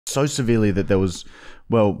so severely that there was,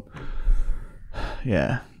 well,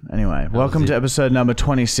 yeah. Anyway, welcome to episode number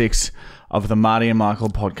 26 of the Marty and Michael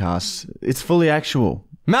podcast. It's fully actual.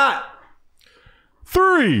 Matt!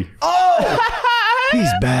 3. Oh! He's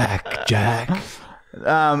back, Jack.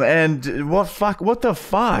 And what the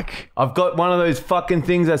fuck? I've got one of those fucking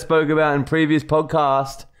things I spoke about in previous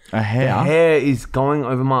podcast. A hair? The hair is going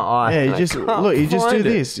over my eye. Yeah, you just do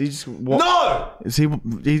this. You just No! See,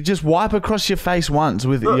 you just wipe across your face once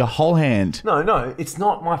with your whole hand. No, it's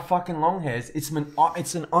not my fucking long hairs. It's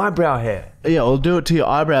an eyebrow hair. Yeah, I'll do it to your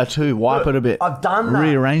eyebrow too. Wipe it a bit. I've done that.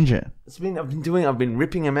 Rearrange it. I've been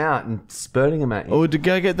ripping them out and spurting them at you. Or to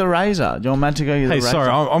go get the razor. Do you want Matt to go get the razor? Hey, sorry,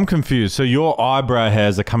 I'm confused. So your eyebrow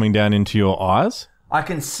hairs are coming down into your eyes? I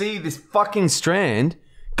can see this fucking strand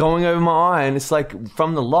going over my eye, and it's like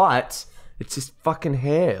from the lights, it's just fucking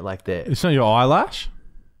hair like that. It's not your eyelash?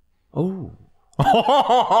 Oh.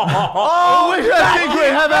 Oh, I think we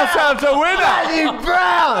have ourselves a winner. Matty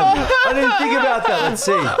Brown! I didn't think about that. Let's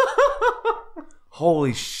see.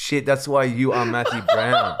 Holy shit, that's why you are Matty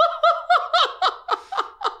Brown.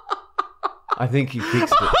 I think you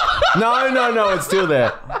fixed it. No, it's still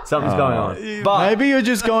there. Something's going on. But maybe you're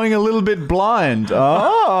just going a little bit blind.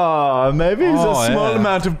 Oh, maybe it's a small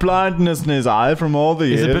amount of blindness in his eye from all the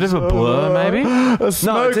years. Is it a bit of a blur, maybe? no, it's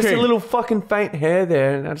just a little fucking faint hair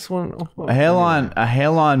there, and I just want a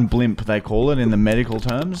hairline blimp. They call it in the medical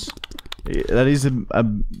terms. That is a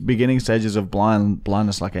beginning stages of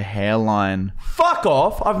blindness, like a hairline. Fuck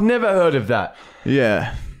off! I've never heard of that.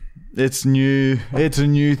 Yeah, it's new. It's a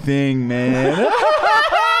new thing, man.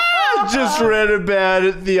 Just read about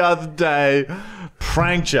it the other day.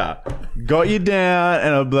 Pranked ya. Got you down,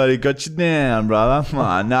 and I bloody got you down, brother. Come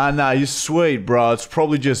on. Nah, you're sweet, bro. It's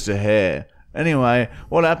probably just a hair. Anyway,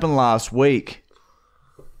 what happened last week?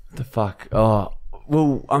 What the fuck? Oh,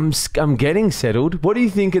 well, I'm getting settled. What do you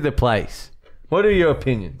think of the place? What are your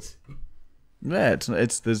opinions? Yeah,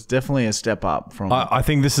 there's definitely a step up from. I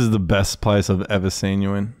think this is the best place I've ever seen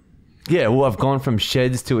you in. Yeah, well, I've gone from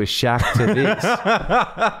sheds to a shack to this.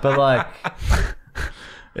 But like...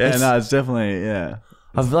 it's definitely, yeah.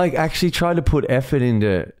 I've like actually tried to put effort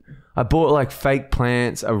into... I bought like fake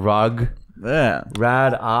plants, a rug. Yeah.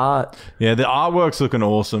 Rad art. Yeah, the artwork's looking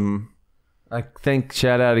awesome.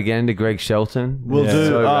 Shout out again to Greg Shelton.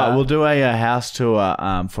 We'll do a house tour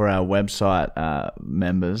for our website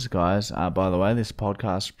members, guys. By the way, this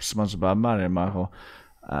podcast sponsored by Marty and Michael.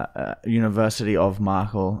 University of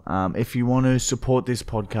Markle. If you want to support this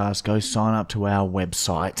podcast, go sign up to our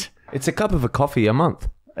website. It's a cup of a coffee a month.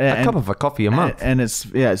 And it's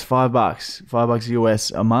 $5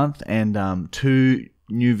 US a month, and 2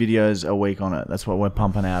 new videos a week on it. That's what we're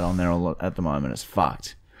pumping out on there at the moment. It's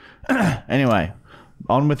fucked. Anyway,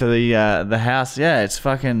 on with the house. Yeah, it's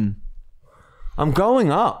fucking. I'm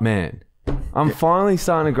growing up, man. I'm finally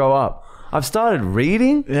starting to grow up. I've started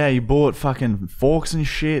reading. Yeah, you bought fucking forks and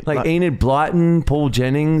shit. Like Enid Blyton, Paul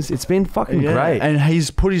Jennings. It's been fucking great. And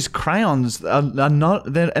he's put his crayons. They're not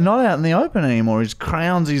out in the open anymore. His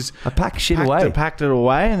crayons. I packed it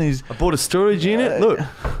away, and I bought a storage unit. Look,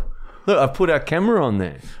 I put our camera on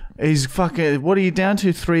there. He's fucking. What are you down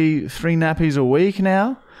to? Three nappies a week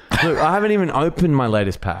now. Look, I haven't even opened my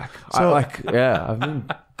latest pack. I've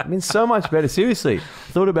been so much better. Seriously,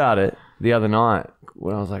 thought about it the other night.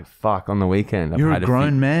 When I was like, fuck, on the weekend. You're a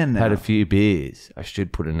grown man now. Had a few beers. I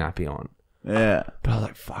should put a nappy on. Yeah. But I was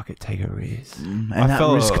like, fuck it, take a risk. And that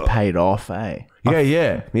risk paid off, eh?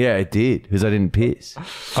 Yeah, it did, because I didn't piss.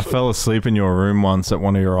 I fell asleep in your room once at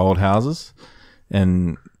one of your old houses,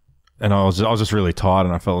 and I was just really tired,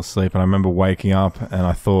 and I fell asleep, and I remember waking up, and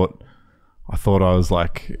I thought I was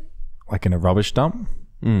like in a rubbish dump.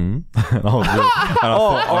 Mm.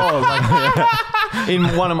 In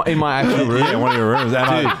my actual room, in one of your rooms.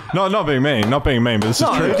 And not being mean, but this is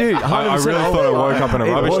true. Dude, I really thought I woke up in a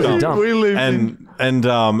rubbish dump. And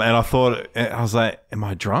I thought, I was like, am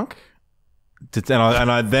I drunk?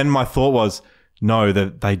 Then my thought was, no,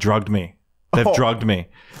 they drugged me. They've drugged me.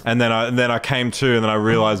 And then I came to, and then I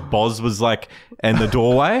realized Boz was like in the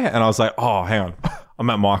doorway, and I was like, oh, hang on. I'm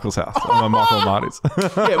at Michael's house. I'm at Michael and Marty's.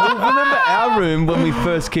 Yeah, well, remember our room when we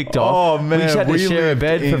first kicked off? Oh, man. We had to share a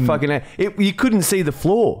bed for fucking... You couldn't see the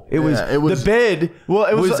floor. It was the bed... Well,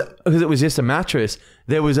 because it was just a mattress.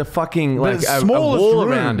 There was a fucking... like a wall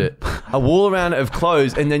around it. A wall around it of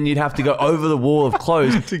clothes, and then you'd have to go over the wall of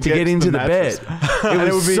clothes to get into the bed.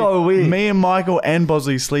 It was so weird. Me and Michael and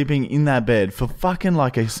Bosley sleeping in that bed for fucking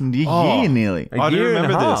like a year nearly. I do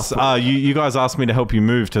remember this. You guys asked me to help you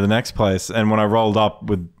move to the next place, and when I rolled up, up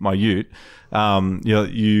with my ute,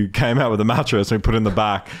 you came out with a mattress and we put it in the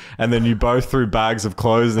back, and then you both threw bags of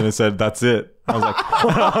clothes and it said, "That's it." I was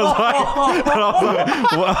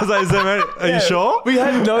like, "Is there are you sure?" We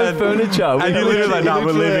had no furniture. And you literally like, "No,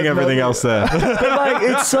 we're leaving everything else there." But like,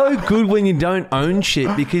 it's so good when you don't own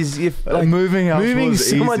shit, because if like, moving's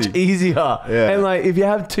so much easier. Yeah. And like, if you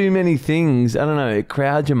have too many things, I don't know, it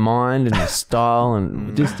crowds your mind and your style,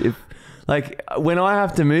 and just like when I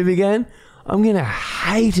have to move again, I'm going to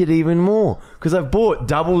hate it even more, because I've bought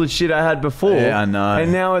double the shit I had before. Yeah, I know.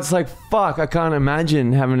 And now it's like, fuck, I can't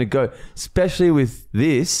imagine having to go, especially with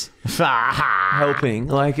this helping.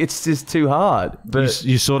 Like, it's just too hard. But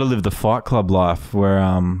you sort of live the Fight Club life, where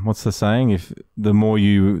what's the saying? If the more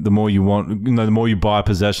you want, the more you buy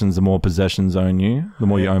possessions, the more possessions own you. The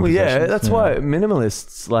more you own possessions. Yeah, that's why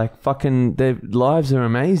minimalists, like, fucking, their lives are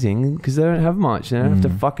amazing because they don't have much. They don't have to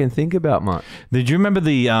fucking think about much. Did you remember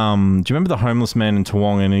the homeless man in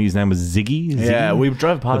Toowong, and his name was Ziggy? Yeah, we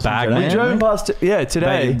drove past him today. We drove past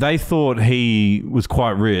today. They thought he was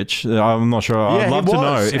quite rich. I'm not sure. I'd love to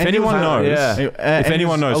know. If anyone knows, if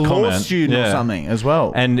anyone knows, comment. A law student or something as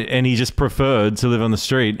well. And he just preferred to live on the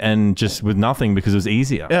street and just with nothing because it was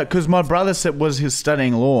easier. Yeah, because my brother was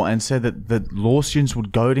studying law and said that the law students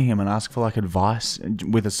would go to him and ask for like advice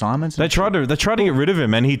with assignments. They tried to get rid of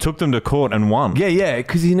him, and he took them to court and won. Yeah,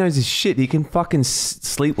 because he knows his shit. He can fucking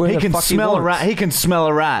sleep where the fuck he wants. He can smell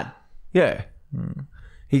a rat. Yeah.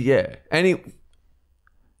 And he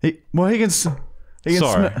can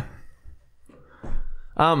Sorry.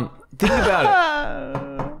 Think about it.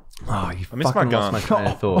 Oh, you missed my gun. Lost my train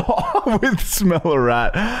of thought. With smell a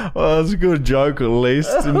rat. Well, that's a good joke at least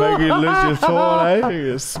to make you lose your thought, eh?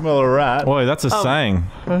 You smell a rat. Boy, that's a saying.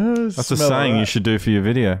 That's a saying you should do for your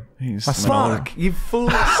video. Fuck, you fool.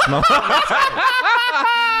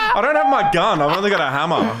 I don't have my gun. I've only got a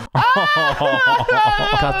hammer.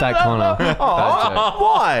 Cut that, Connor.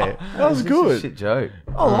 Why? That was good. A shit joke.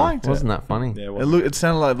 I liked it. Wasn't that funny? Yeah, it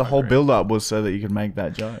sounded like the whole build-up was so that you could make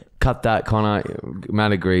that joke. Cut that, Connor.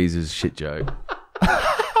 Matt agrees is a shit joke.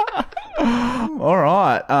 All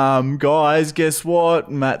right, guys, guess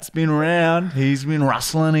what? Matt's been around. He's been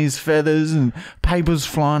rustling his feathers and papers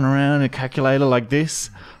flying around, a calculator like this.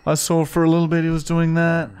 I saw for a little bit he was doing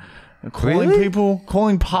that. Calling people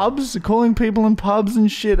in pubs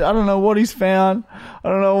and shit. I don't know what he's found.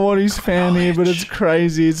 Here, but it's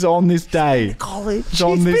crazy. It's on this day. College. It's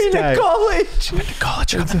on this day. College. Got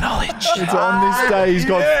the knowledge. It's on this day.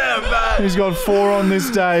 He's got 4 on this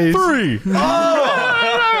day. 3.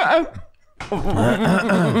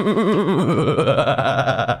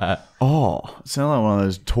 Oh, it sounds like one of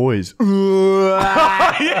those toys.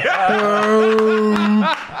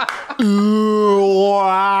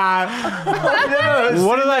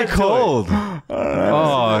 What are they called?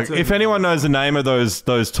 Oh, if anyone knows the name of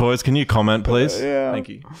those toys, can you comment, please? Yeah. Thank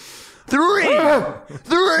you. 3.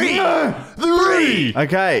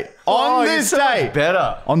 Okay. On this day.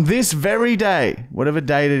 Better. On this very day, whatever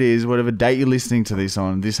date it is, whatever date you're listening to this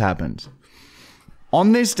on, this happened.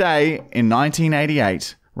 On this day in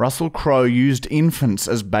 1988, Russell Crowe used infants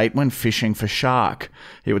as bait when fishing for shark.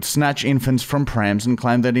 He would snatch infants from prams and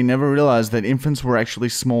claimed that he never realized that infants were actually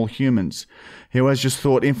small humans. He always just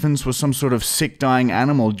thought infants were some sort of sick, dying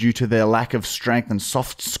animal due to their lack of strength and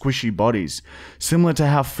soft, squishy bodies, similar to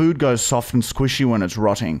how food goes soft and squishy when it's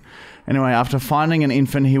rotting. Anyway, after finding an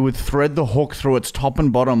infant, he would thread the hook through its top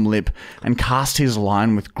and bottom lip and cast his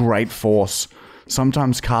line with great force,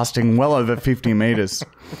 sometimes casting well over 50 meters.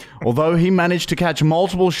 Although he managed to catch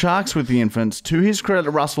multiple sharks with the infants, to his credit,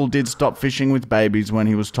 Russell did stop fishing with babies when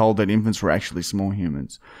he was told that infants were actually small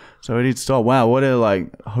humans. So he did stop. Wow, what a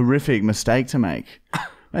horrific mistake to make.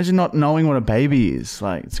 Imagine not knowing what a baby is.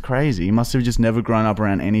 It's crazy. He must have just never grown up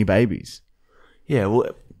around any babies. Yeah,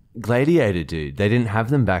 well, Gladiator, dude. They didn't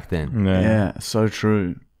have them back then. Yeah, so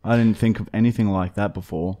true. I didn't think of anything like that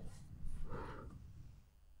before.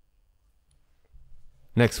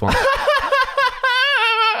 Next one.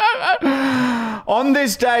 On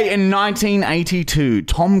this day in 1982,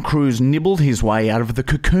 Tom Cruise nibbled his way out of the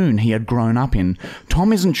cocoon he had grown up in.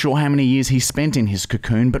 Tom isn't sure how many years he spent in his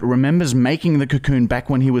cocoon, but remembers making the cocoon back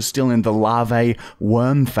when he was still in the larvae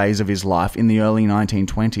worm phase of his life in the early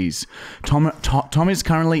 1920s. Tom is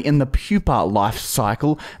currently in the pupa life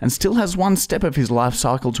cycle and still has one step of his life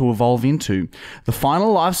cycle to evolve into. The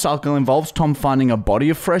final life cycle involves Tom finding a body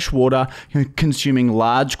of fresh water, consuming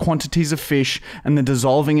large quantities of fish, and then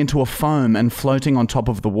dissolving into a foam and floating on top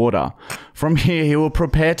of the water. From here, he will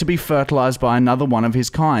prepare to be fertilized by another one of his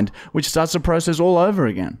kind, which starts the process all over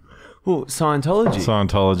again. Well, Scientology.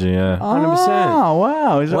 Scientology, yeah. 100%. Oh,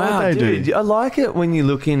 wow. Is that what they do? I like it when you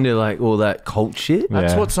look into like all that cult shit.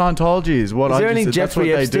 That's what Scientology is. Is there any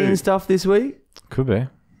Jeffrey Epstein stuff this week? Could be.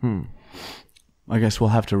 I guess we'll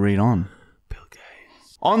have to read on. Bill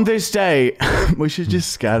Gates. On this day, we should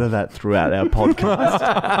just scatter that throughout our podcast.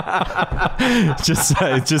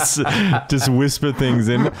 just whisper things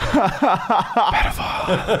in.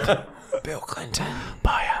 Pedophile. Bill Clinton.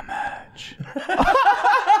 By how much?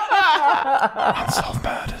 Unsolved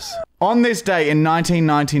murders. On this day in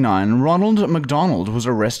 1999, Ronald McDonald was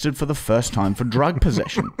arrested for the first time for drug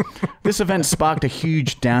possession. This event sparked a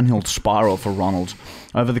huge downhill spiral for Ronald.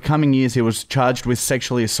 Over the coming years, he was charged with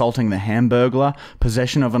sexually assaulting the Hamburglar,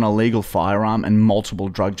 possession of an illegal firearm, and multiple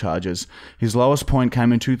drug charges. His lowest point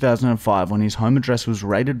came in 2005 when his home address was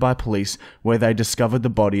raided by police, where they discovered the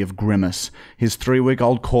body of Grimace. His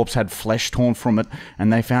 3-week-old corpse had flesh torn from it,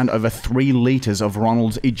 and they found over 3 litres of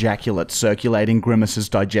Ronald's ejaculate circulating Grimace's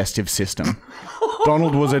digestive system.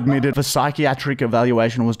 Donald was admitted for psychiatric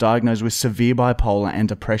evaluation and was diagnosed with severe bipolar and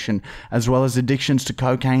depression, as well as addictions to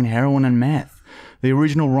cocaine, heroin, and meth. The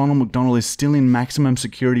original Ronald McDonald is still in maximum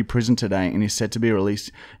security prison today and is set to be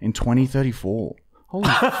released in 2034. Holy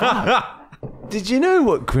fuck. Did you know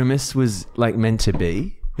what Grimace was like meant to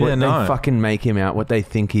be? They fucking make him out what they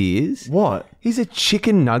think he is. What? He's a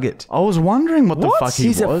chicken nugget. I was wondering what the fuck he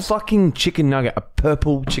was. He's a fucking chicken nugget, a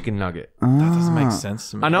purple chicken nugget. That doesn't make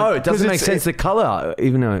sense to me. I know, it doesn't make sense, the colour,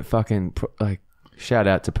 even though it fucking, like, shout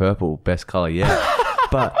out to purple, best colour yet.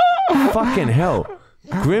 But fucking hell,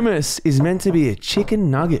 Grimace is meant to be a chicken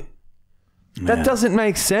nugget. That doesn't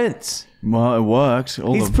make sense. Well, it works.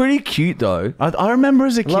 He's pretty cute though. I remember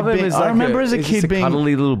as a kid. I remember as a kid being a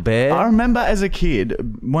cuddly little bear. I remember as a kid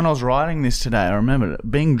when I was writing this today. I remember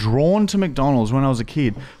being drawn to McDonald's when I was a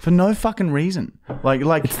kid for no fucking reason.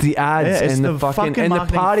 Like it's the ads and the fucking and the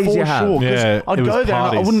parties you have. Sure, yeah, I'd go there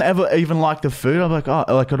and I wouldn't ever even like the food. I'm like,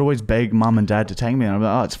 I'd always beg mum and dad to take me. And I'm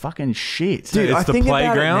like, it's fucking shit, dude. It's I the think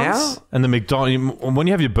playgrounds and the McDonald's. When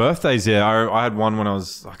you have your birthdays, I had one when I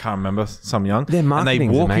can't remember, some young. Their marketing's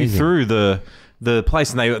and they walk amazing. you through the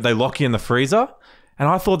place and they lock you in the freezer, and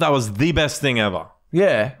I thought that was the best thing ever.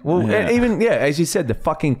 Yeah, well, even as you said, the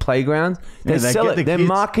fucking playgrounds, they sell it. They're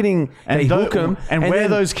marketing, they hook them, and we're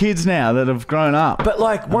those kids now that have grown up. But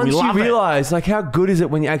like once you realize, like, how good is it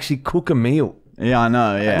when you actually cook a meal? Yeah, I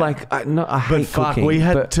know. Yeah, like I hate cooking. We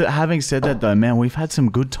had having said that though, man, we've had some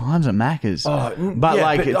good times at Macca's. I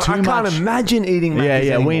can't imagine eating Macca's.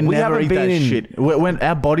 Yeah, we never eat that shit. When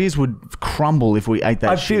our bodies would crumble if we ate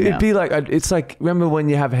that shit. It'd be like, it's like, remember when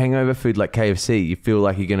you have hangover food like KFC, you feel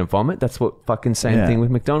like you're gonna vomit. That's what fucking same thing with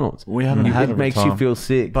McDonald's. We haven't had it. It makes you feel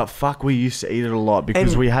sick. But fuck, we used to eat it a lot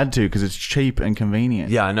because we had to, because it's cheap and convenient.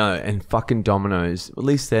 Yeah, I know. And fucking Domino's, at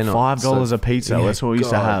least they're not $5 a pizza. That's what we used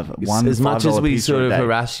to have. As much as we sort of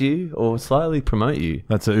harass you or slightly promote you.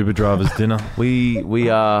 That's an Uber driver's dinner. We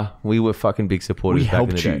were fucking big supporters back in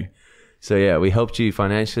the day. So yeah, we helped you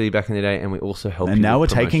financially back in the day, and we also helped you. And now we're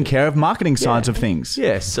taking care of marketing sides of things.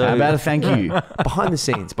 Yeah, so how about a thank you? Behind the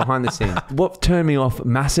scenes. What turned me off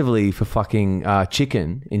massively for fucking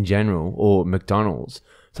chicken in general or McDonald's.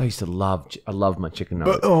 So I used to love my chicken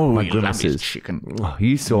nuggets. My Grimaces. Chicken. Oh,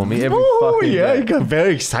 you saw me every fucking day. You got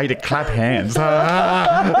very excited. Clap hands.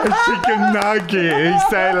 A chicken nugget. You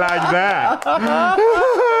say like that.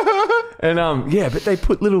 And but they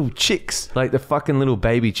put little chicks, like the fucking little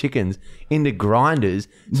baby chickens, into grinders.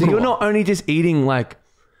 So you're not only just eating like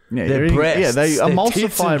their breasts, they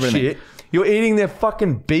emulsify everything. You're eating their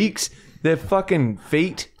fucking beaks, their fucking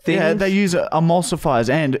feet. Things. Yeah, they use emulsifiers.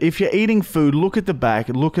 And if you're eating food, look at the back,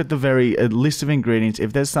 look at the very list of ingredients.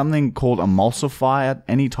 If there's something called emulsifier,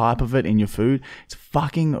 any type of it in your food, it's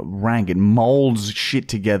fucking rank. It molds shit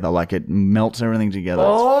together, like it melts everything together.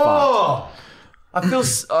 Oh! I feel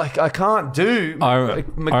like I can't do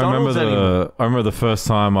McDonald's anymore. I remember the first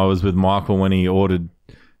time I was with Michael when he ordered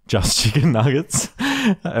just chicken nuggets,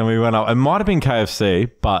 and we went up. It might have been KFC,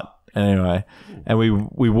 but anyway, and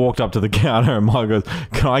we walked up to the counter, and Mike goes,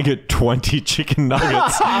 "Can I get 20 chicken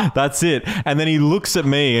nuggets? That's it." And then he looks at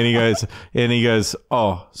me and he goes,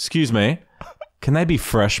 "Oh, excuse me. Can they be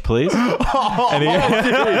fresh, please?" Dude, I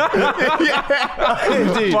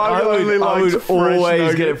would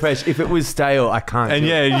always get it fresh. If it was stale, I can't. And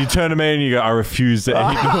you turn to me and you go, "I refuse to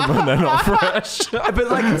eat them when they're not fresh." But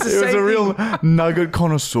like, it's the same was a real nugget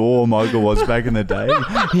connoisseur. Michael was back in the day.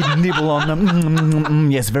 He'd nibble on them.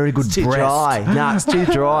 Yes, very good. It's too dry. Nah, it's too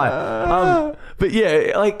dry. But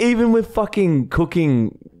yeah, like even with fucking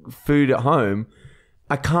cooking food at home,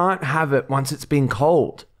 I can't have it once it's been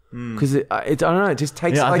cold. Because I don't know, it just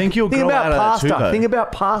takes. Yeah, I think you'll grow out of that too, though. Think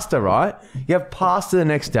about pasta, right? You have pasta the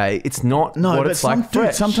next day. It's not what it's like fresh.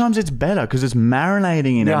 Dude, sometimes it's better because it's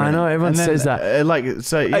marinating in everything. I know. Everyone says that.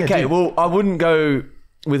 Okay, well, I wouldn't go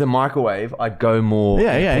with a microwave. I'd go more.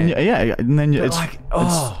 And then it's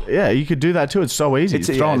you could do that too. It's so easy. It's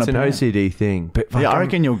an OCD thing. But I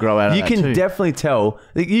reckon you'll grow out of that too. You can definitely tell.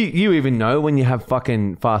 Like, you even know when you have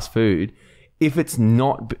fucking fast food, if it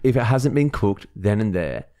hasn't been cooked then and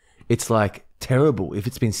there. It's like terrible if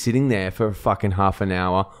it's been sitting there for a fucking half an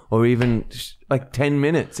hour or even like 10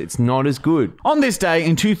 minutes. It's not as good. On this day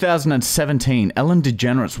in 2017, Ellen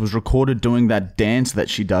DeGeneres was recorded doing that dance that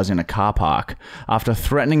she does in a car park. After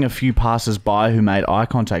threatening a few passers-by who made eye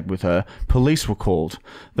contact with her, police were called.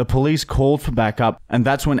 The police called for backup, and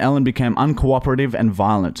that's when Ellen became uncooperative and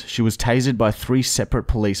violent. She was tasered by 3 separate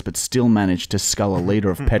police, but still managed to scull a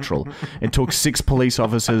litre of petrol. It took 6 police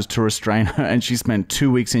officers to restrain her, and she spent 2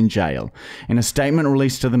 weeks in jail. In a statement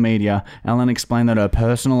released to the media, Ellen explained that her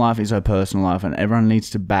personal life is her personal life, and everyone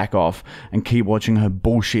needs to back off and keep watching her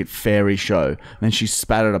bullshit fairy show. Then she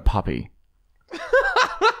spat at a puppy.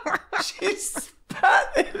 She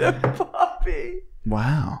spat at a puppy.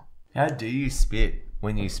 Wow. How do you spit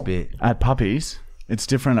when you spit? At puppies, it's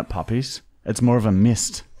different at puppies. It's more of a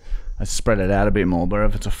mist. I spread it out a bit more, but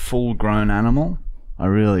if it's a full-grown animal, I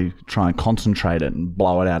really try and concentrate it and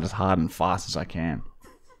blow it out as hard and fast as I can.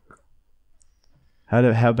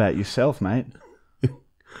 How about yourself, mate?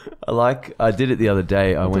 I did it the other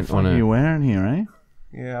day. What the fuck are you wearing here, eh?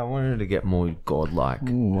 Yeah, I wanted to get more godlike.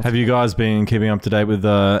 Have you guys been keeping up to date with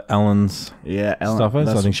Ellen's stuffers?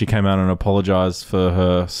 I think she came out and apologized for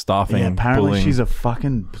her staffing. Yeah, apparently bullying. she's a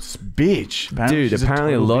fucking bitch.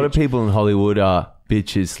 Apparently a lot of people in Hollywood are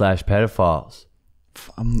bitches / pedophiles.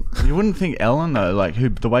 You wouldn't think Ellen though, like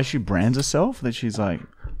the way she brands herself, that she's like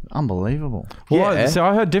unbelievable. Well, yeah.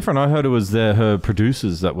 I heard different. I heard it was her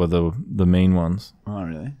producers that were the mean ones. Oh,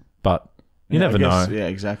 really? But you never know. Yeah,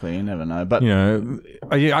 exactly. You never know. But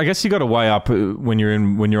I guess you got to weigh up when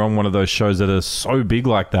you're on one of those shows that are so big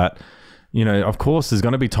like that. You know, of course, there's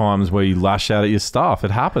going to be times where you lash out at your staff.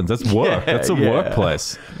 It happens. That's work. That's a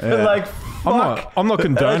workplace. Yeah. Like, fuck. I'm not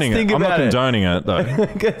condoning it. I'm not condoning it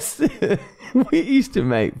though. We used to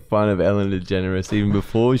make fun of Ellen DeGeneres even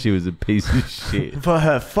before she was a piece of shit. For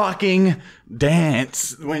her fucking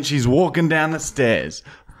dance when she's walking down the stairs.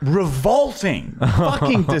 Revolting.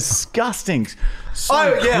 Fucking disgusting.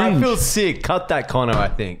 So cringe. I feel sick. Cut that, Connor, I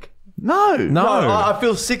think. No. I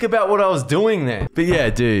feel sick about what I was doing there. But yeah,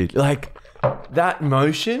 dude, like that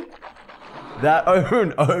motion, that over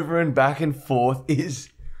and over and back and forth is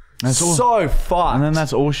so fucked. And then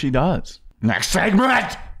that's all she does. Next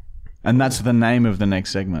segment! And that's the name of the next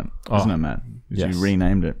segment, isn't it, Matt? Yes. You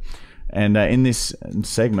renamed it. And in this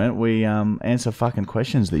segment, we answer fucking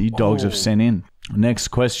questions that you dogs have sent in. Next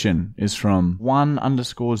question is from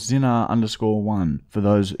 1_Zinner_1. For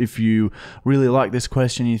those, if you really like this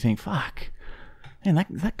question, you think, fuck, man,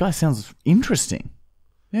 that guy sounds interesting.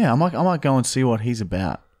 Yeah, I might go and see what he's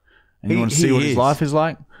about. And you want to see what his life is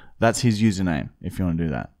like? That's his username, if you want to do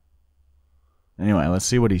that. Anyway, let's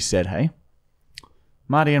see what he said, hey?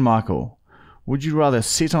 Marty and Michael, would you rather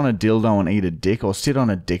sit on a dildo and eat a dick or sit on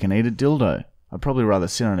a dick and eat a dildo? I'd probably rather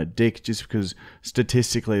sit on a dick just because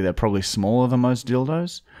statistically they're probably smaller than most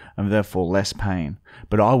dildos and therefore less pain.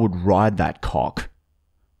 But I would ride that cock.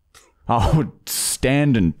 I would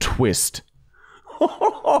stand and twist.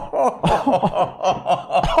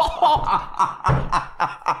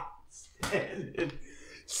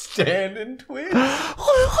 Stand and twist.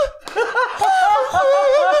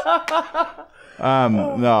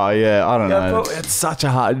 No, yeah, I don't know. It's such a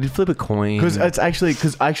hard. You flip a coin because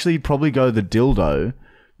actually probably go the dildo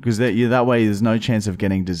because that way there's no chance of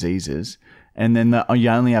getting diseases, and then you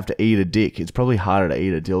only have to eat a dick. It's probably harder to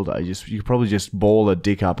eat a dildo. You could probably just ball a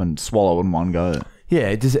dick up and swallow it in one go. Yeah,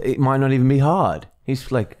 it might not even be hard.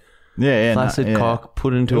 He's like. Flaccid cock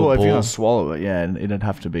put into a ball. If you're going to swallow it, it'd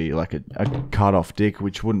have to be like a cut-off dick,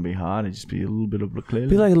 which wouldn't be hard. It'd just be a little bit of clear.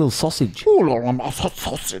 Be like a little sausage.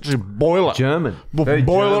 Sausage. Boil it. German.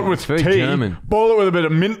 Boil it with tea. German. Boil it with a bit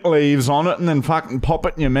of mint leaves on it and then fucking pop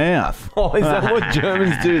it in your mouth. Oh, is that what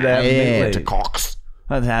Germans do? They have mint leaves. To cocks.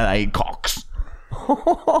 That's how they eat cocks.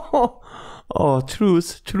 Oh,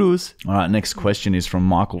 truce. All right, next question is from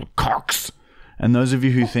Michael Cox. And those of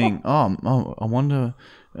you who think, I wonder...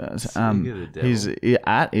 his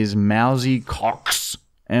at is Mousy Cox,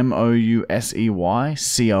 MOUSEYCOX.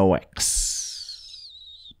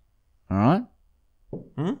 All right,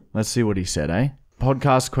 Let's see what he said, eh?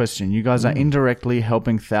 Podcast question. You guys are indirectly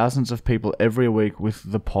helping thousands of people every week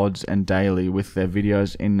with the pods and daily with their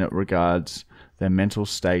videos in regards their mental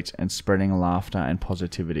state, and spreading laughter and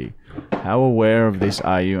positivity. How aware of this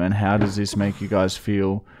are you, and how does this make you guys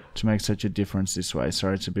feel to make such a difference this way?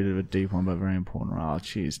 Sorry, it's a bit of a deep one, but very important. Oh,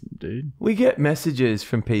 cheers, dude. We get messages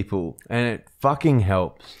from people, and it fucking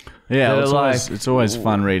helps. Yeah, it's always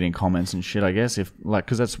fun reading comments and shit, I guess,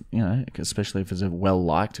 because that's, especially if it's a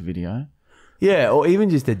well-liked video. Yeah, or even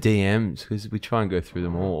just the DMs, because we try and go through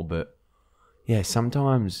them all. But yeah,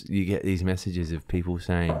 sometimes you get these messages of people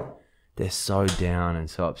saying they're so down and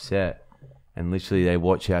so upset, and literally they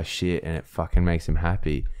watch our shit and it fucking makes them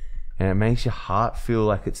happy. And it makes your heart feel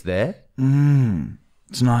like it's there.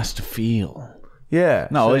 It's nice to feel. Yeah.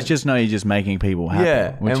 No, it's just you're just making people happy.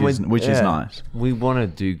 Yeah, which is nice. We want to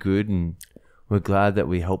do good, and we're glad that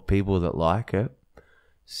we help people that like it.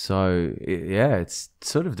 So it's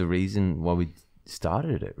sort of the reason why we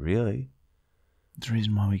started it. Really, it's the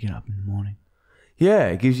reason why we get up in the morning. Yeah,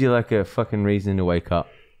 it gives you like a fucking reason to wake up.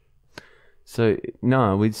 So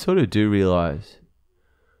no, we sort of do realize,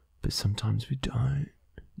 but sometimes we don't.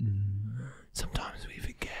 Sometimes we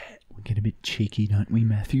forget. We get a bit cheeky, don't we,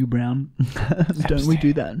 Matthew Brown? Don't we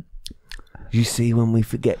do that? You see when we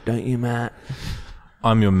forget, don't you, Matt?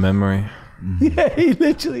 I'm your memory. Yeah, he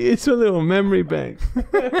literally is a little memory bank.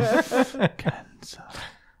 Cancer.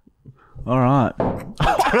 All right.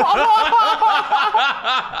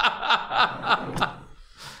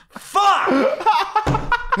 Fuck!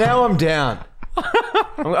 Now I'm down.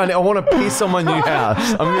 I want to piss on my new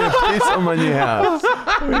house. I'm going to piss on my new house.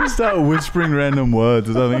 We're going to start whispering random words.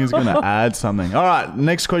 I think it's going to add something. All right.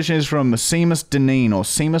 Next question is from Seamus Deneen, or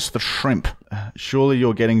Seamus the Shrimp. Surely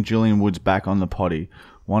you're getting Julian Woods back on the potty.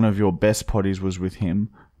 One of your best potties was with him.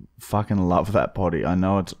 Fucking love that potty. I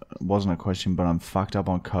know it wasn't a question, but I'm fucked up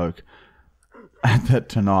on coke at that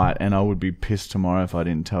tonight, and I would be pissed tomorrow if I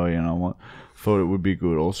didn't tell you, and thought it would be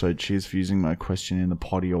good. Also, cheers for using my question in the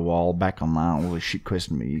potty a while back on that. All the shit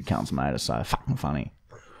question me you cunts made are so fucking funny.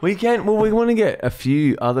 We want to get a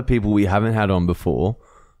few other people we haven't had on before,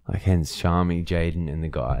 like hence Charmy, Jaden, and the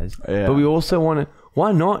guys. Yeah. But we also want to.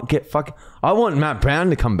 Why not get fucking? I want Matt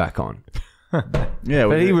Brown to come back on. Yeah,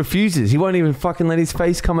 but he refuses. He won't even fucking let his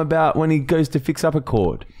face come about when he goes to fix up a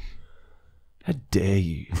cord. How dare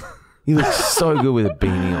you? You look so good with a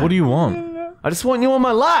beanie on. What do you want? I just want you on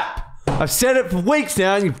my lap. I've said it for weeks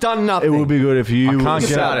now, and you've done nothing. It would be good if you...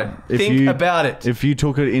 Think about it. Think about it. If you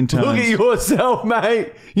took it in turns... Look at yourself,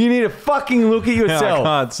 mate. You need to fucking look at yourself.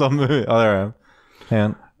 I can't. Stop moving. Oh, there I am. Hang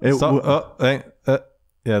on. Stop.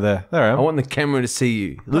 Yeah, there I am. I want the camera to see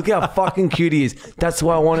you. Look how fucking cute he is. That's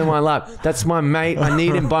why I want him in my lap. That's my mate. I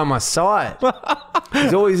need him by my side.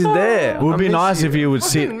 He's always there. It would be nice if you would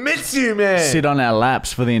miss you, man. Sit on our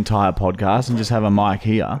laps for the entire podcast and just have a mic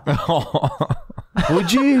here.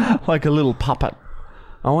 Would you? Like a little puppet.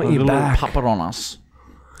 I want you back. Little puppet on us.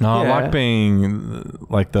 No, yeah. I like being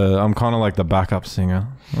like I'm kind of like the backup singer.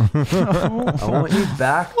 I want you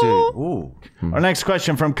back, dude. Ooh. Our next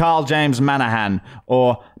question from Carl James Manahan,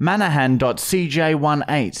 or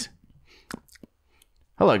Manahan.cj18.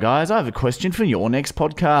 Hello guys, I have a question for your next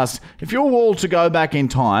podcast. If you were all to go back in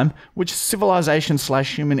time, which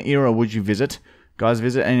civilization/human era would you visit? Guys,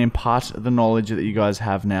 visit and impart the knowledge that you guys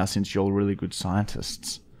have now, since you're really good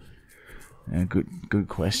scientists. Yeah, good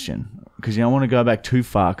question. Because you don't want to go back too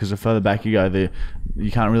far, because the further back you go,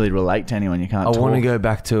 you can't really relate to anyone. You can't talk. I want to go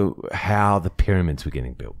back to how the pyramids were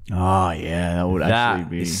getting built. Oh, yeah. That would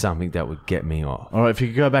actually be... That is something that would get me off. All right, if you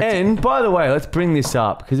could go back And, by the way, let's bring this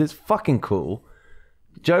up, because it's fucking cool.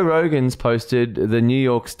 Joe Rogan's posted the New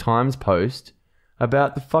York Times post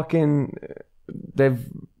about the fucking... They've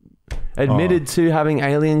admitted to having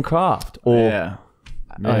alien craft. Or... Yeah.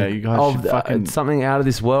 Yeah, you guys should fucking... something out of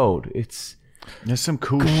this world. There's some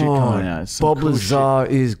cool shit coming out. Bob Lazar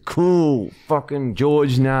is cool. Fucking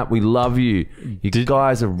George Knapp, we love you. You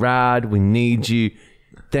guys are rad. We need you.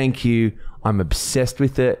 Thank you. I'm obsessed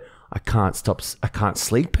with it. I can't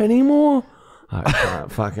sleep anymore.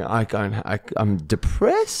 I'm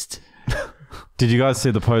depressed. Did you guys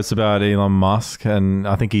see the post about Elon Musk? And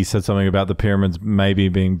I think he said something about the pyramids maybe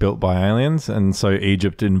being built by aliens, and so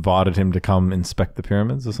Egypt invited him to come inspect the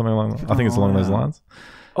pyramids or something along. I think it's along those lines.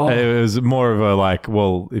 Oh. It was more of a like,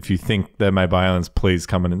 well, if you think they're made by aliens, please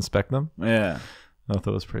come and inspect them. Yeah, I thought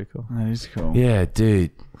it was pretty cool. That is cool. Yeah,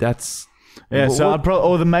 dude, that's. Yeah, so I'd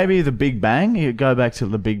probably, maybe the Big Bang. You go back to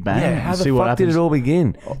the Big Bang. Yeah, how the fuck did it all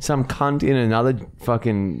begin? Some cunt in another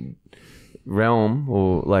fucking realm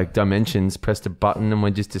or like dimensions pressed a button and we're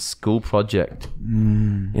just a school project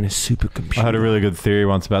in a supercomputer. I had a really good theory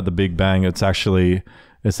once about the Big Bang. It's actually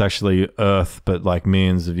Earth, but like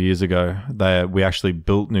millions of years ago, we actually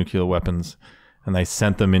built nuclear weapons, and they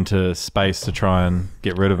sent them into space to try and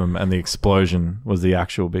get rid of them, and the explosion was the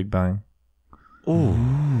actual Big Bang. Ooh.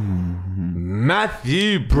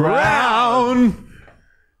 Matthew Brown.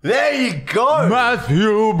 There you go.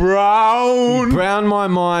 Matthew Brown. You brown my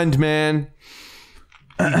mind, man.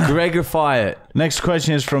 You Gregify it. Next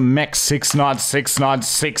question is from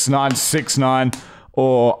Mex69696969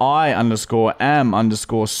 or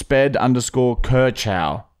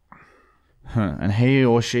I_am_sped_Kirchow. And he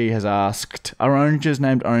or she has asked, are oranges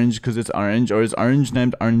named orange because it's orange, or is orange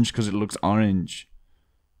named orange because it looks orange?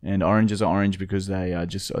 And oranges are orange because they are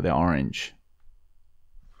they're orange.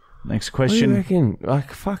 Next question. What do you reckon?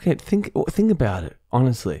 Like, fuck it. Think about it,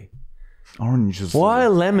 honestly. Oranges. Why are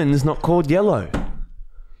lemons not called yellow?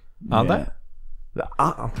 Are they?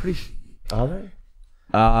 I'm pretty sure. Are they?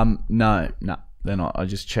 No, they're not. I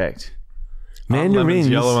just checked. Mandarins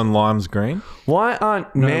yellow and limes green. Why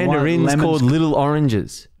aren't mandarins called little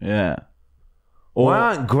oranges? Yeah. Why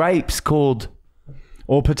aren't grapes called?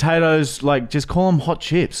 Or potatoes, like, just call them hot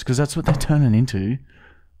chips because that's what they're turning into.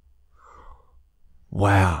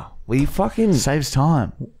 Wow. We fucking saves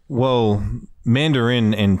time. Well,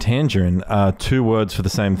 mandarin and tangerine are two words for the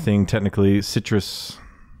same thing. Technically, citrus.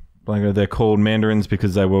 They're called mandarins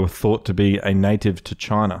because they were thought to be a native to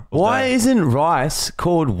China. Why isn't rice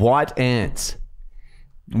called white ants?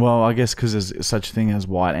 Well, I guess because there's such a thing as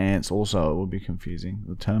white ants also. It would be confusing.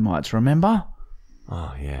 The termites, remember?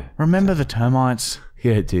 Oh, yeah. Remember the termites?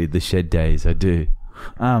 Yeah, dude, the shed days, I do.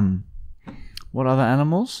 What other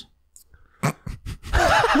animals? Had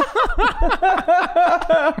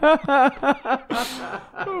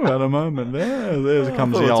a moment there. There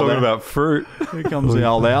comes the old talking about fruit. Here comes the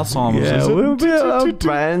old Alzheimer's. Yeah, we'll be so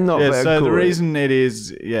the reason it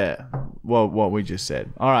is, well, what we just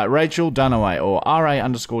said. All right, Rachel Dunaway or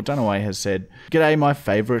RA_Dunaway has said, "G'day, my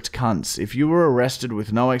favourite cunts. If you were arrested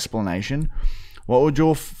with no explanation, what would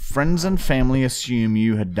your friends and family assume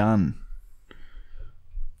you had done?"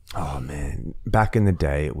 Oh, man. Back in the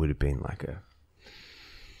day, it would have been like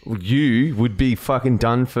you would be fucking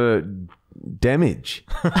done for damage.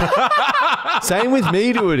 Same with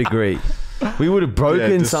me to a degree. We would have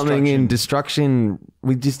broken something in destruction.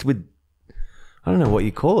 We just would... I don't know what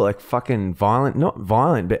you call it, like fucking violent, not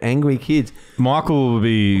violent, but angry kids. Michael will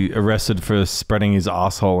be arrested for spreading his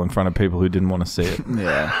asshole in front of people who didn't want to see it.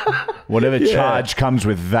 Yeah. Whatever charge comes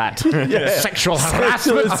with that. Sexual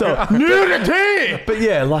harassment. Nudity. But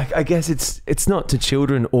yeah, like, I guess it's not to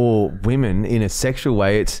children or women in a sexual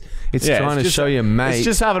way. It's trying to show your mate. It's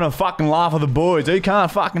just having a fucking laugh with the boys. Who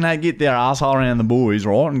can't fucking get their asshole around the boys,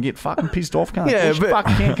 right? And get fucking pissed off, can't yeah, but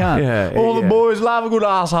fucking can't. Yeah, all the boys love a good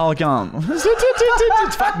asshole, can't.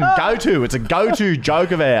 It's fucking go-to. It's a go-to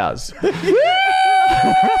joke of ours. Yeah,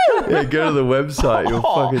 go to the website. You'll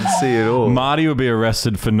fucking see it all. Marty will be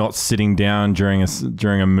arrested for not sitting down during a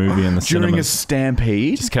movie in the cinemas. During a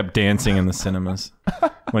stampede? Just kept dancing in the cinemas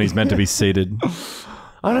when he's meant to be seated.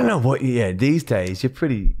 I don't know what... Yeah, these days, you're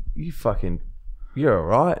all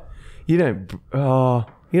right. You don't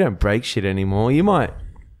break shit anymore. You might...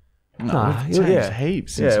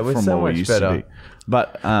 heaps. Yeah, we're so much better.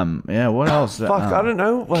 But what else? Fuck, I don't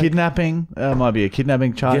know. Like, kidnapping. Might be a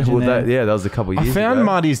kidnapping charge. That was a couple of years ago. I found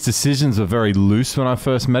Marty's decisions were very loose when I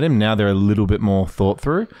first met him. Now they're a little bit more thought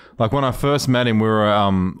through. Like when I first met him, we were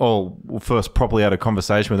first properly had a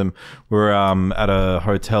conversation with him. We were at a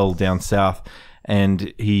hotel down south,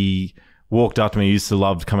 and he walked up to me. He used to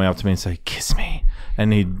love coming up to me and say, "Kiss me."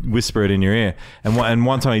 And he'd whisper it in your ear. And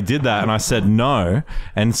one time he did that, and I said no.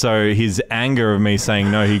 And so his anger of me saying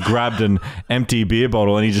no, he grabbed an empty beer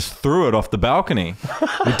bottle and he just threw it off the balcony.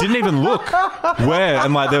 It didn't even look where.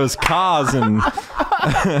 And like there was cars and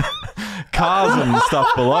stuff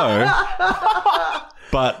below.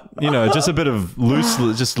 But, just a bit of loose.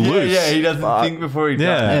 Yeah, he doesn't think before he does.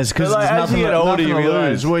 Yeah, it's because as you get older, you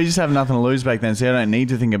realize. Well, you just have nothing to lose back then, so you don't need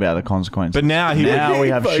to think about the consequences. But now we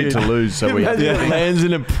have shit to lose, so we lands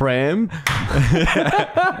in a pram.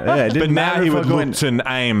 But now he would look to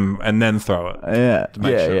aim and then throw it.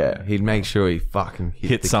 Yeah. He'd make sure he fucking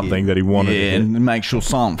hit something that he wanted to hit. And make sure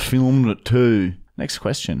someone filmed it too. Next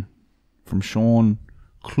question from Sean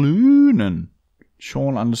Clunan.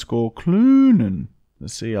 Sean_Clunan. The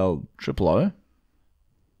CL00.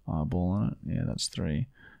 Eyeball on it. Yeah, that's 3.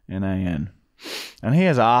 NAN. And he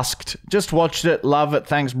has asked, just watched it, love it,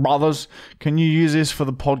 thanks brothers. Can you use this for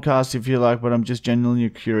the podcast if you like, but I'm just genuinely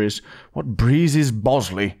curious. What breeze is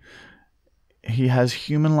Bosley? He has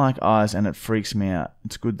human-like eyes and it freaks me out.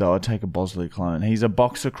 It's good though, I'd take a Bosley clone. He's a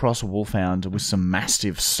boxer cross wolfhound with some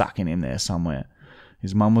mastiff sucking in there somewhere.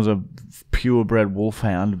 His mum was a purebred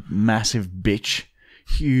wolfhound, massive bitch.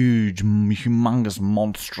 Huge, humongous,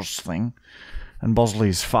 monstrous thing. and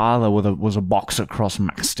Bosley's father was a boxer cross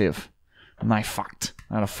mastiff, and they fucked.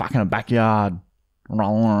 They had a fuck in a backyard,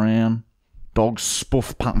 rolling around. Dog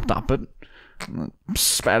spoof pumped up it,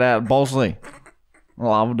 spat out Bosley.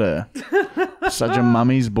 Loved her. Such a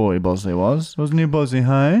mummy's boy Bosley was. Wasn't he, Bosley,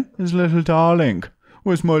 hey? His little darling.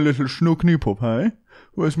 Where's my little schnookney pup, hey?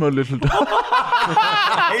 Where's my little darling?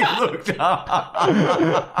 He looked up.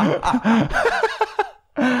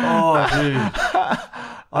 Oh, dude.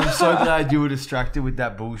 I'm so glad you were distracted with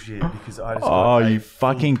that bullshit because I just got you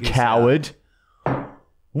fucking coward.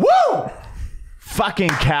 Woo! Fucking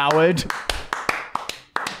coward.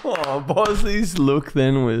 Oh, Bosley's look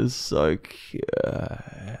then was so cute.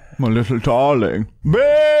 My little darling. Bacon!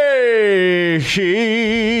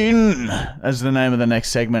 That's the name of the next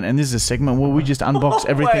segment. And this is a segment where we just unbox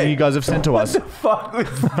everything you guys have sent to us. What the fuck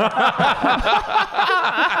was that?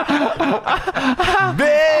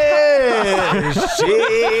 Bacon!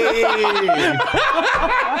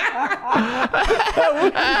 That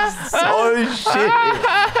was so shit.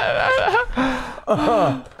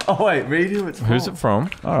 Oh wait, read who it's from. Who's it from?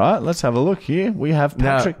 All right, let's have a look here. We have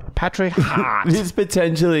Patrick Hart. It's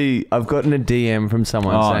potentially, I've gotten a DM from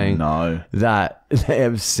someone saying that they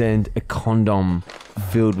have sent a condom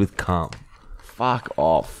filled with cum. Fuck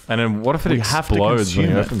off. And then what if it explodes when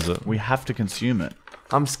he opens it? We have to consume it.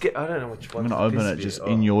 I'm scared. I don't know which one. I'm going to open it just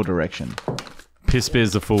in your direction. Piss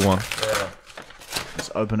beer's the full one. Yeah.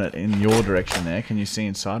 Just open it in your direction there. Can you see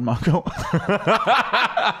inside, Michael?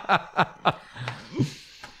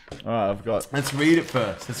 All right, I've got... Let's read it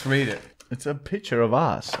first. Let's read it. It's a picture of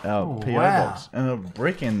us, our PO box, and a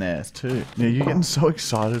brick in there too. Yeah, you're getting so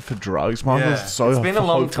excited for drugs, Michael. Yeah. It's been a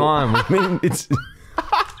long time. I mean, it's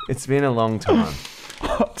been a long time.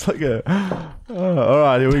 It's like a... all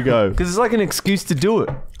right, here we go. Because it's like an excuse to do it.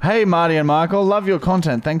 Hey, Marty and Michael, love your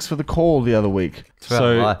content. Thanks for the call the other week.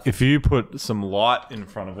 So if you put some light in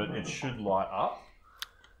front of it, it should light up.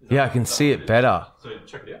 Yeah, I can see it better. So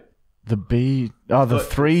check it out. The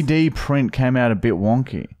 3D print came out a bit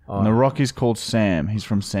wonky. And the Rocky's called Sam. He's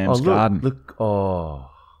from Sam's Garden. Look,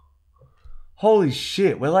 holy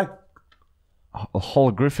shit, we're like...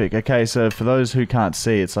 Holographic. Okay, so for those who can't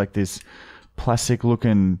see, it's like this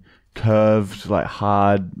plastic-looking, curved, like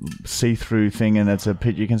hard, see-through thing, and it's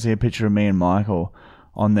you can see a picture of me and Michael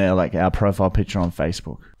on there, like our profile picture on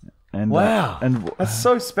Facebook. And wow, that's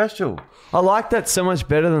so special. I like that so much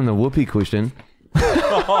better than the whoopee cushion.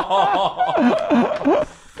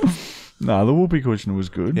 No, the whoopee cushion was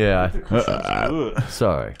good. Yeah.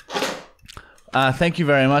 Sorry. Thank you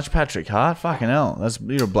very much, Patrick Hart. Fucking hell.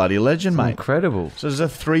 You're a bloody legend, mate. Incredible. So there's a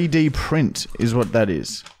 3D print is what that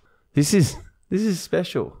is. This is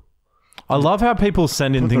special. I love how people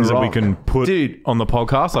send in things that we can put on the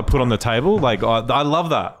podcast, like put on the table. Like, I love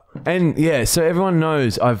that. And yeah, so everyone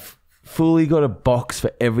knows I've fully got a box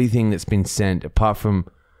for everything that's been sent, apart from...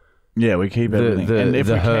 Yeah, we keep everything. And if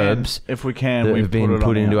the herbs if we can, that have been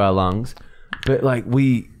put into our lungs. But like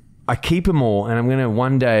I keep them all, and I'm gonna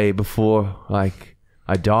one day before like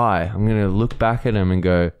I die, I'm gonna look back at them and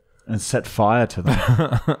go and set fire to them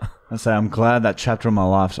and say, "I'm glad that chapter of my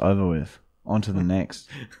life's over with. On to the next."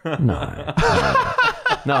 No,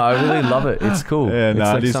 I really love it. It's cool. Yeah,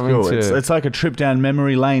 no, it is cool. It's like a trip down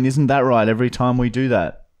memory lane, isn't that right? Every time we do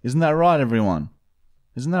that, isn't that right, everyone?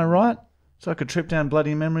 Isn't that right? It's like a trip down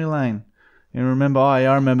bloody memory lane. You remember,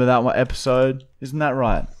 I remember that one episode. Isn't that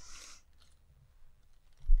right?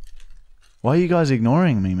 Why are you guys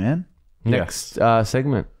ignoring me, man? Next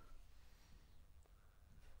segment.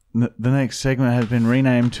 The next segment has been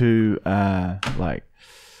renamed to, probably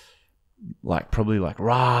like,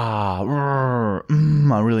 rah, a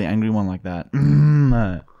really angry one like that.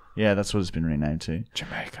 Yeah, that's what it's been renamed to.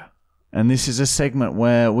 Jamaica. And this is a segment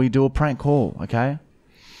where we do a prank call, okay?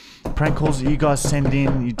 Prank calls that you guys send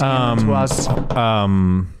in, you DM them to us.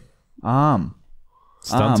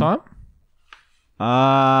 Stunt time?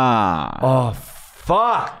 Oh,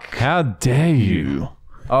 fuck. How dare you?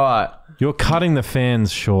 All right. You're cutting the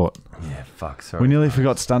fans short. Yeah, fuck, sorry. We nearly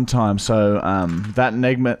forgot Stunt Time. So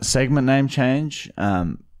that segment name change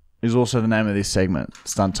is also the name of this segment,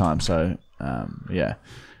 Stunt Time. So, yeah.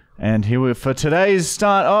 And here for today's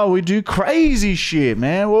stunt, we do crazy shit,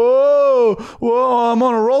 man. Whoa, I'm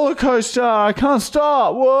on a roller coaster. I can't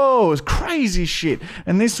stop. Whoa, it's crazy shit.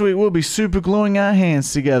 And this week we'll be super gluing our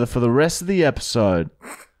hands together for the rest of the episode.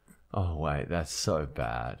 Oh, wait, that's so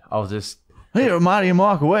bad. I'll just... Here, Marty and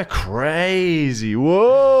Michael, we're crazy.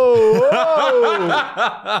 Whoa.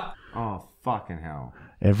 Oh, fucking hell.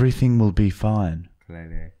 Everything will be fine.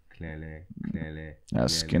 Clearly. Our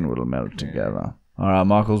skin will melt together. All right,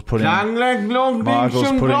 Michael's putting...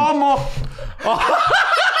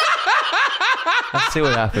 Let's see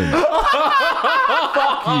what happens.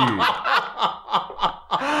 Fuck you.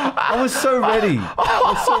 I was so ready.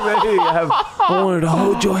 I wanted to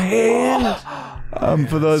hold your hand.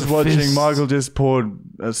 For those watching, Michael just poured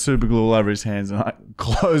super glue all over his hands and I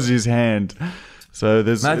closed his hand. So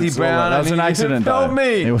there's Matthew Brown. That was an accident. Help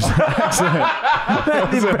me. It was an accident.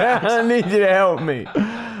 Matthew Brown, I need you to help me.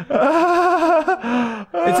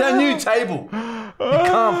 It's our new table. You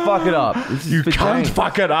can't fuck it up. You can't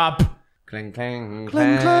fuck it up. Clang, clang,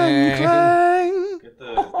 Clang, clang, clang. Get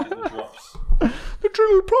the drops. The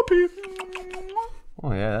triddle proppy.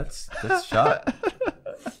 Oh yeah, that's sharp.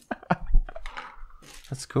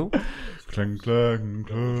 That's cool. Clang, clang,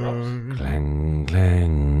 clang. Clang,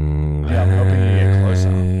 clang. Yeah, I'm helping you get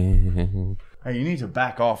closer. Hey, you need to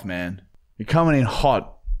back off, man. You're coming in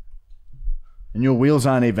hot. And your wheels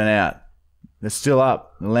aren't even out. They're still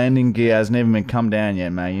up. The landing gear hasn't even been come down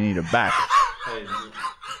yet, man. You need to back. Hey,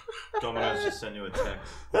 Domino's just sent you a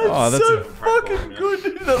text. That's so fucking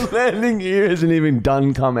good. The landing gear hasn't even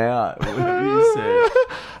come out. What you said.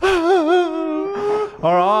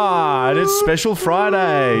 All right, it's Special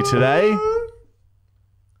Friday today.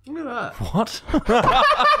 Look at that. What?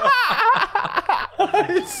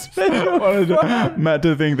 I wanted Matt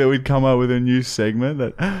to think that we'd come up with a new segment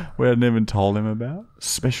that we hadn't even told him about.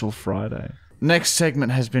 Special Friday. Next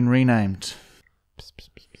segment has been renamed.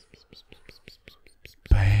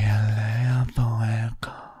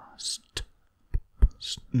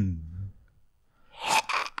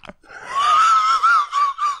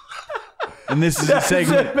 And this is a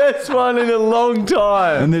segment. The best one in a long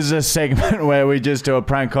time. And this is a segment where we just do a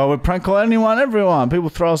prank call. We prank call anyone, everyone. People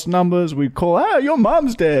throw us numbers. We call, oh, your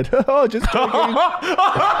mum's dead. Oh, just joking.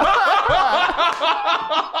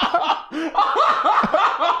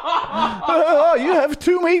 Oh, you have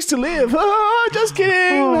 2 weeks to live. Oh, just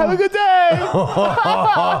kidding. Have a good day.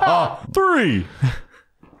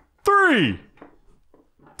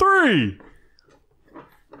 3.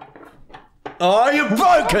 Oh, you're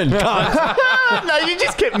broken, cunt. No, you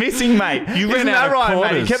just kept missing, mate. You Isn't ran that out of right,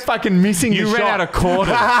 quarters. mate? You kept fucking missing You the ran shot. out of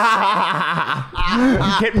quarters. You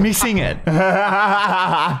kept missing it.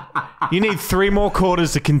 You need 3 more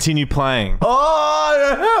quarters to continue playing.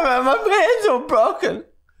 Oh, my hands are broken.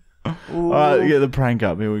 All right, get the prank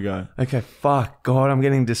up. Here we go. Okay, fuck. God, I'm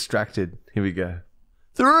getting distracted. Here we go.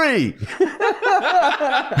 3.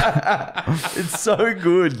 It's so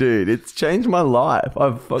good, dude. It's changed my life.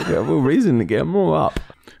 I've a reason to get more up.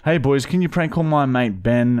 Hey, boys, can you prank call my mate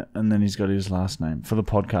Ben? And then he's got his last name for the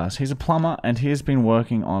podcast. He's a plumber and he has been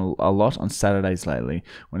working on a lot on Saturdays lately.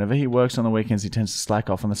 Whenever he works on the weekends, he tends to slack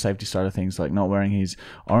off on the safety side of things, like not wearing his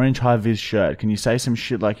orange high-vis shirt. Can you say some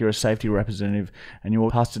shit like you're a safety representative and you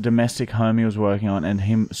walk past a domestic home he was working on and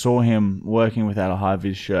saw him working without a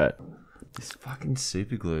high-vis shirt? This fucking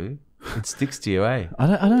super glue, it sticks to you, eh? I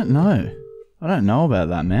don't know. I don't know about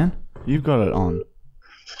that, man. You've got it on.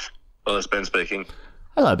 Well, it's Ben speaking.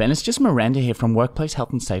 Hello, Ben. It's just Miranda here from Workplace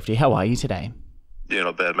Health and Safety. How are you today? Yeah,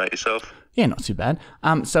 not bad, mate. Yourself? Yeah, not too bad.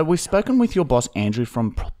 So we've spoken with your boss, Andrew,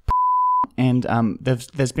 from and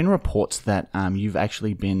there's been reports that you've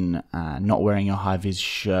actually been not wearing your high-vis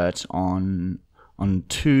shirt on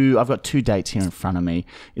 2... I've got 2 dates here in front of me.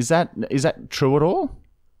 Is that true at all?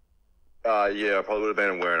 Yeah, I probably would have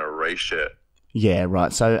been wearing a race shirt. Yeah,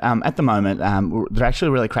 right. So at the moment, they're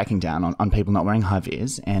actually really cracking down on people not wearing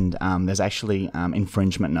high-vis, and there's actually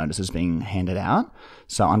infringement notices being handed out.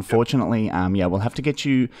 So unfortunately, we'll have to get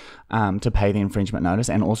you to pay the infringement notice,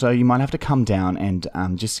 and also you might have to come down and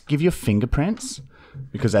just give your fingerprints,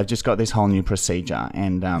 because they've just got this whole new procedure,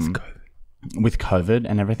 and with COVID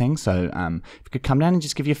and everything. So if you could come down and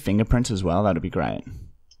just give your fingerprints as well, that'd be great.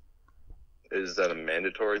 Is that a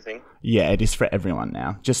mandatory thing? Yeah, it is for everyone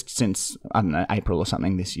now. Just since, I don't know, April or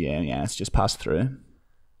something this year. Yeah, it's just passed through.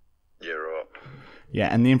 Yeah, right.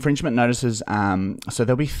 Yeah, and the infringement notices, so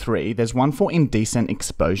there'll be 3. There's one for indecent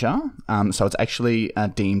exposure. So it's actually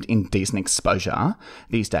deemed indecent exposure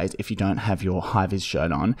these days if you don't have your high-vis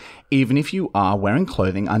shirt on, even if you are wearing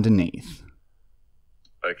clothing underneath.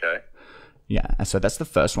 Okay. Yeah, so that's the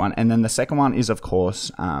first one. And then the second one is, of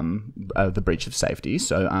course, the breach of safety.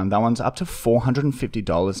 So that one's up to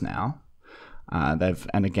 $450 now.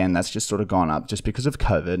 And again, that's just sort of gone up just because of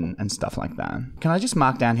COVID and stuff like that. Can I just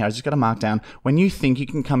mark down here? I just got to mark down when you think you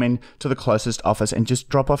can come in to the closest office and just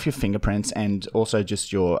drop off your fingerprints and also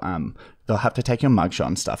just your, they'll have to take your mugshot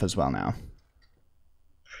and stuff as well now.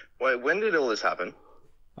 Wait, when did all this happen?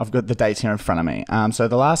 I've got the dates here in front of me. So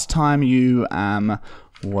the last time you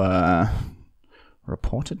were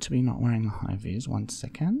reported to be not wearing a high vis. 1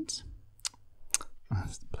 second. Oh,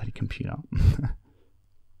 it's the bloody computer.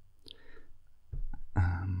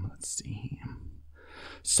 Let's see here.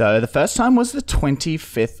 So the first time was the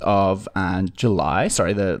 25th of July.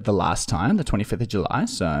 Sorry, the last time, the 25th of July.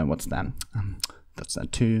 So what's that? That's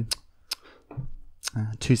two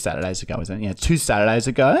Saturdays ago, isn't it? Yeah, 2 Saturdays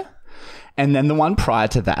ago. And then the one prior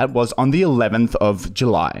to that was on the 11th of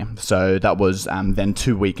July. So that was then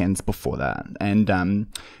 2 weekends before that. And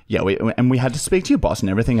we had to speak to your boss and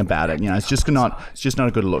everything about it. You know, it's just not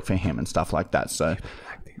a good look for him and stuff like that. So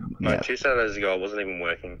no, 2 Saturdays ago, I wasn't even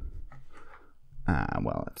working.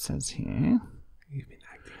 Well, it says here you've been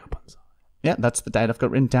acting up on site. Yeah, that's the date I've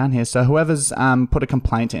got written down here. So whoever's put a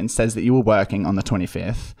complaint in says that you were working on the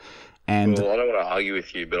 25th. And well, I don't want to argue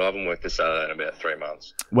with you, but I haven't worked a Saturday in about 3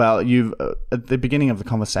 months. Well, you've at the beginning of the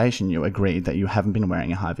conversation, you agreed that you haven't been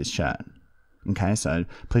wearing a high-vis shirt. Okay, so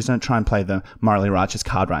please don't try and play the morally righteous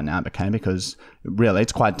card right now, okay? Because really,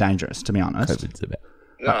 it's quite dangerous, to be honest.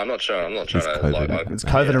 No, I'm not trying. I'm not trying to. It's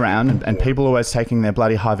COVID around, and people always taking their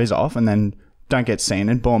bloody high-vis off, and then don't get seen,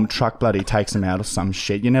 and boom, truck bloody takes them out or some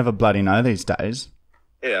shit. You never bloody know these days.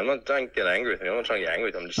 Yeah, don't get angry with me. I'm not trying to get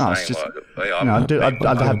angry with you. I'm just saying,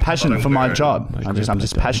 I have passion for my job. I'm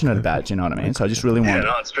just passionate about it, you know what I mean? So I just really want... Yeah,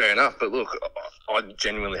 no, it's fair enough. But look, I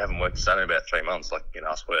genuinely haven't worked a Saturday in about 3 months, like in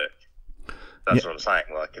us work. That's what I'm saying.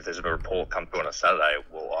 Like, if there's a report come through on a Saturday,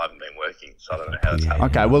 well, I haven't been working, so I don't know how that's happening.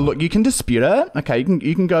 Okay, well, look, you can dispute it. Okay,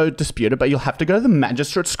 you can go dispute it, but you'll have to go to the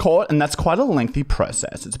magistrate's court, and that's quite a lengthy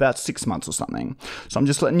process. It's about 6 months or something. So I'm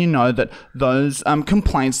just letting you know that those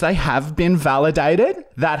complaints, they have been validated.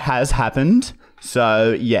 That has happened.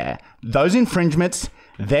 So, yeah, those infringements,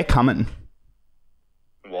 they're coming.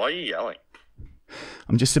 Why are you yelling?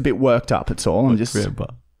 I'm just a bit worked up, it's all. I'm just...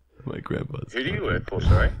 My grandpa's. Who do you work for,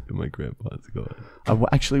 sorry? My grandpa's guy. I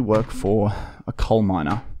actually work for a coal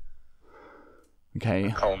miner. Okay.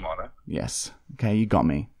 A coal miner? Yes. Okay, you got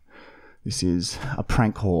me. This is a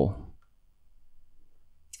prank call.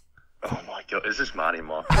 Oh my god, is this Marty,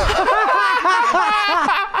 Mike? I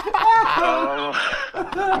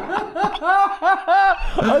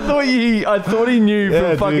thought he knew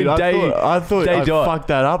from fucking day. I thought I fucked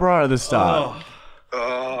that up right at the start.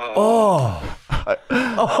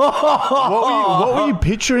 What were you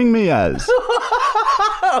picturing me as?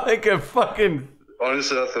 Like a fucking...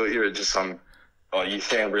 Honestly, I thought you were just some... Oh, you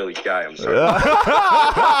sound really gay, I'm sorry.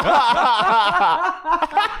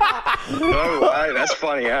 No way, that's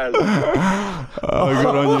funny as. Oh,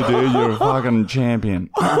 good on you, dude. You're a fucking champion.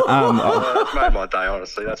 That's made my day,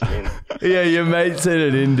 honestly. That's me. Yeah, your mate sent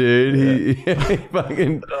it in, dude. He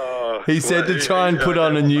fucking... he said to try and put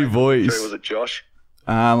on a new voice. Was it Josh?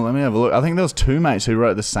 Let me have a look. I think there was 2 mates who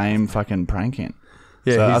wrote the same fucking prank in.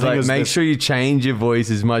 Yeah, so he's like, make sure you change your voice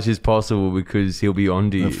as much as possible because he'll be on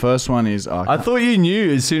to you. The first one is... I thought you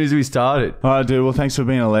knew as soon as we started. All right, dude. Well, thanks for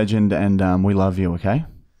being a legend, and we love you, okay?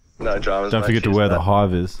 No dramas, Don't forget to wear the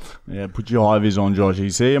high-vis. Yeah, put your high-vis on,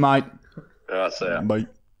 Joshy. See you, mate. All right, see ya. Bye.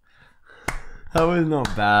 That was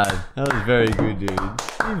not bad. That was very good, dude.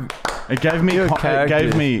 It gave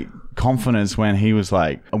me confidence when he was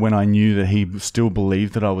like, when I knew that he still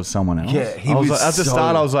believed that I was someone else. Yeah, he was like, at the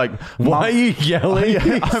start I was like, why are you yelling?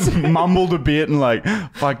 I mumbled a bit and like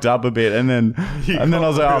fucked up a bit, and then I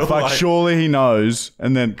was like, oh fuck, surely he knows.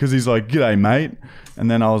 And then because he's like, g'day mate, and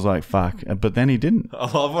then I was like, fuck, but then he didn't. I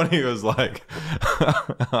love when he was like,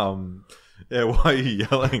 yeah, why are you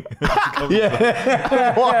yelling?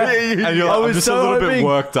 Yeah. Why are you yelling? I was just so a little bit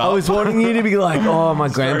worked up. I was wanting you to be like, oh, my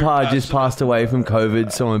grandpa just passed away from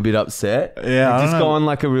COVID, so I'm a bit upset. Yeah, just go on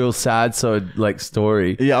like a real sad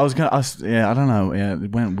story. Yeah, I don't know. Yeah,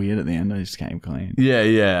 it went weird at the end. I just came clean.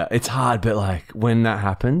 Yeah. It's hard, but like when that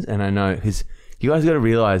happens, and I know you guys got to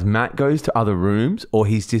realize Matt goes to other rooms or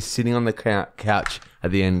he's just sitting on the couch at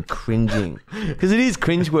the end cringing because it is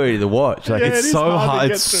cringeworthy to watch. Like it's so hard.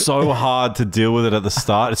 It's so hard to deal with it at the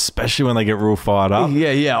start, especially when they get real fired up.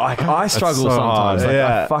 Yeah. Like I struggle sometimes. Like,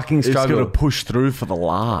 I fucking struggle to push through for the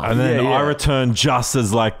laugh. And then I return just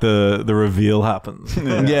as like the reveal happens.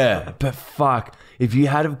 Yeah, but fuck, if you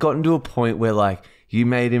had have gotten to a point where like you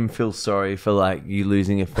made him feel sorry for like you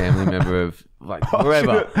losing a family member of like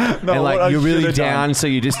wherever, and like you're really down, so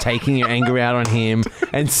you're just taking your anger out on him,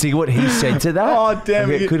 and see what he said to that. Oh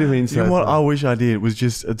damn it! Could have been. You know what I wish I did was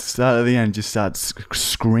just at the start of the end, just start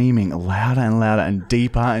screaming louder and louder and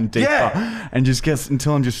deeper, and just get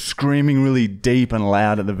until I'm just screaming really deep and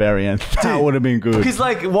loud at the very end. That would have been good. Because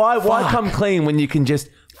like, why come clean when you can just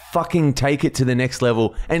fucking take it to the next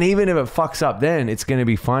level, and even if it fucks up, then it's going to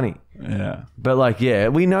be funny. Yeah, but like, yeah,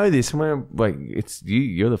 we know this. We're like, it's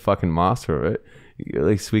you're the fucking master of it. At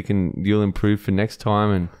least you'll improve for next time,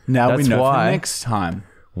 and now that's we know why for next time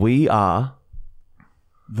we are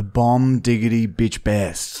The bomb diggity bitch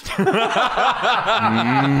best.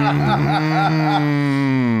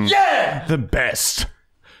 Yeah! The best.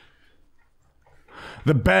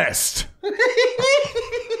 The best.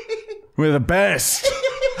 We're the best.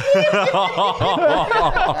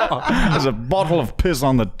 There's a bottle of piss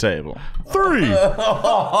on the table. 3.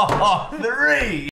 3.